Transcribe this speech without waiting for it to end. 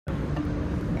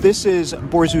This is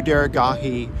Borzu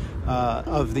Deragahi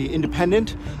of the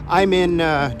Independent. I'm in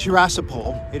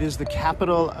Tiraspol. It is the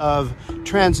capital of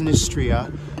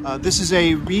Transnistria. This is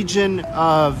a region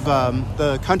of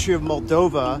the country of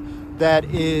Moldova that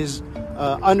is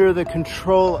under the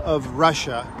control of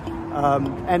Russia.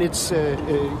 And it's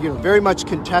very much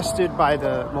contested by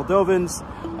the Moldovans.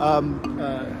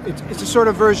 It's a sort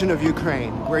of version of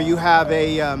Ukraine, where you have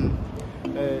a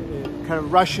kind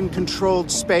of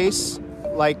Russian-controlled space,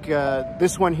 like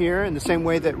this one here, in the same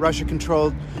way that Russia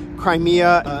controlled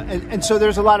Crimea. And so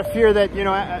there's a lot of fear that,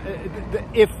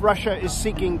 if Russia is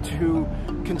seeking to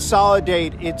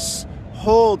consolidate its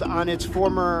hold on its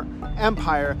former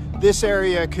empire, this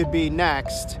area could be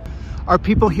next. Are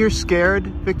people here scared,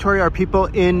 Victoria? Are people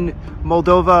in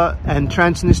Moldova and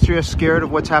Transnistria scared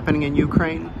of what's happening in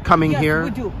Ukraine coming here?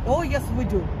 Yes, we do. Oh, yes, we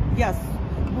do. Yes,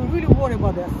 we really worry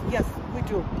about this. Yes, we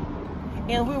do.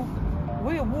 And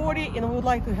we're worried, and we would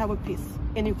like to have a peace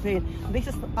in Ukraine. This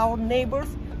is our neighbors.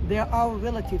 They are our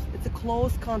relatives. It's a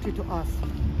close country to us.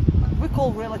 We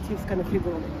call relatives kind of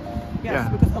figuratively. Yes, yeah.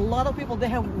 Because a lot of people, they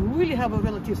really have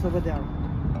relatives over there.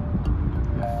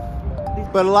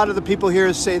 But a lot of the people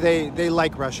here say they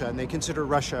like Russia and they consider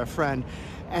Russia a friend.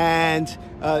 And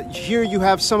here you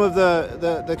have some of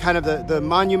the kind of the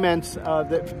monuments.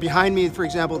 Behind me, for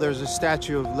example, there's a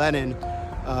statue of Lenin.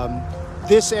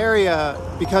 This area,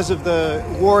 because of the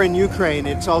war in Ukraine,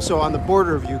 it's also on the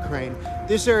border of Ukraine.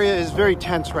 This area is very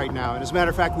tense right now. And as a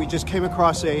matter of fact, we just came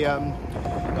across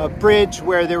a bridge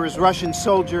where there was Russian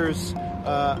soldiers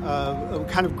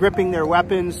kind of gripping their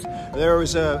weapons. There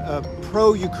was a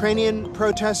pro-Ukrainian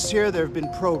protests here. There have been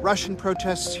pro-Russian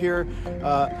protests here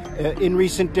in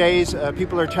recent days.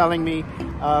 People are telling me,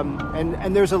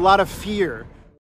 and there's a lot of fear